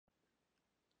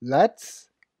Let's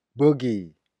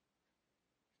boogie.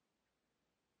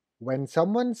 When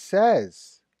someone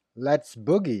says, let's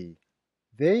boogie,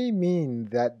 they mean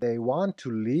that they want to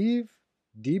leave,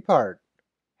 depart,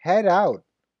 head out,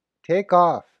 take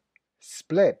off,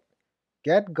 split,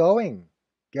 get going,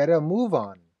 get a move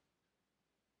on.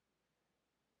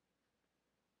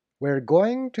 We're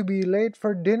going to be late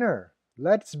for dinner.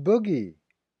 Let's boogie,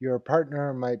 your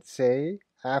partner might say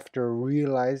after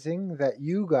realizing that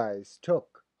you guys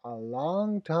took a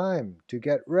long time to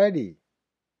get ready.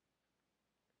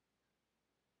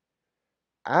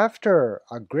 After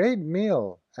a great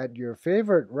meal at your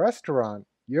favorite restaurant,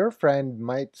 your friend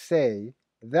might say,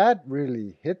 that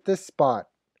really hit the spot,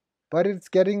 but it's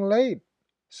getting late,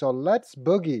 so let's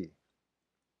boogie.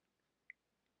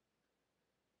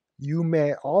 You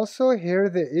may also hear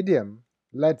the idiom,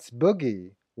 let's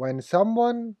boogie, when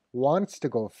someone wants to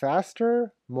go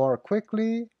faster, more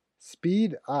quickly,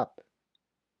 speed up.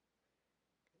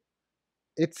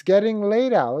 It's getting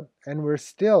late out and we're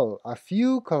still a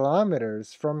few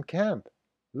kilometers from camp.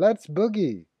 Let's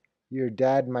boogie, your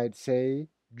dad might say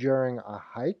during a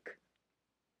hike.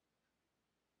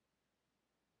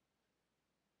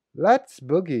 Let's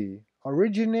boogie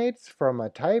originates from a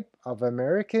type of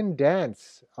American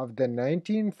dance of the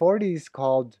 1940s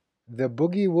called the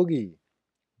boogie-woogie,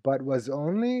 but was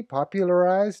only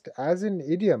popularized as an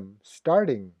idiom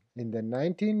starting in the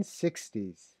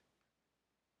 1960s.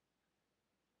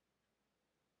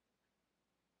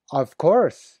 Of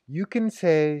course, you can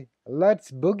say let's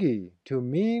boogie to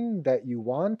mean that you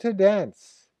want to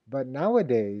dance, but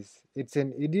nowadays it's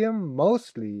an idiom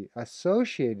mostly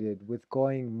associated with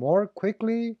going more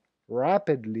quickly,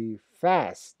 rapidly,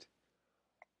 fast,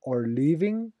 or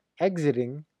leaving,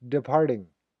 exiting, departing.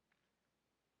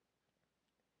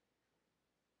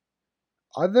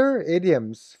 Other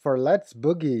idioms for let's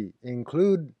boogie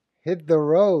include hit the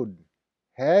road,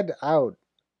 head out,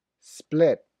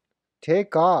 split,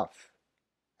 take off,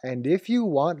 and if you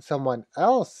want someone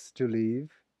else to leave,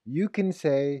 you can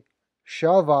say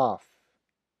shove off.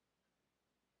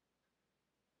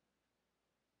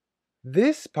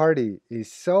 This party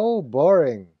is so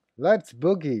boring. Let's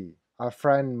boogie, a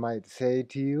friend might say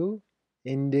to you,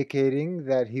 indicating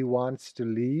that he wants to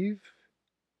leave.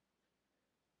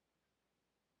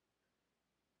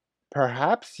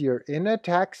 Perhaps you're in a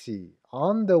taxi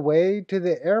on the way to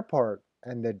the airport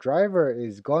and the driver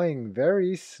is going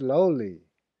very slowly.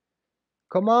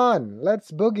 Come on,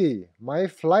 let's boogie. My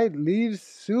flight leaves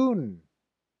soon.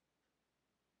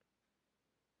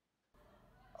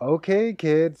 Okay,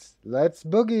 kids, let's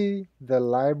boogie. The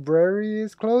library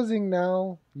is closing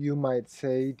now, you might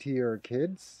say to your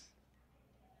kids.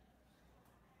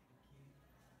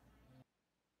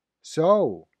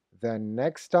 So, the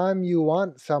next time you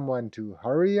want someone to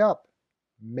hurry up,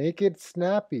 make it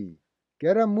snappy,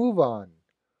 get a move on,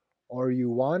 or you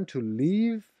want to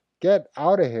leave, get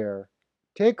out of here,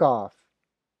 take off,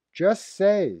 just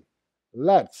say,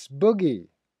 let's boogie.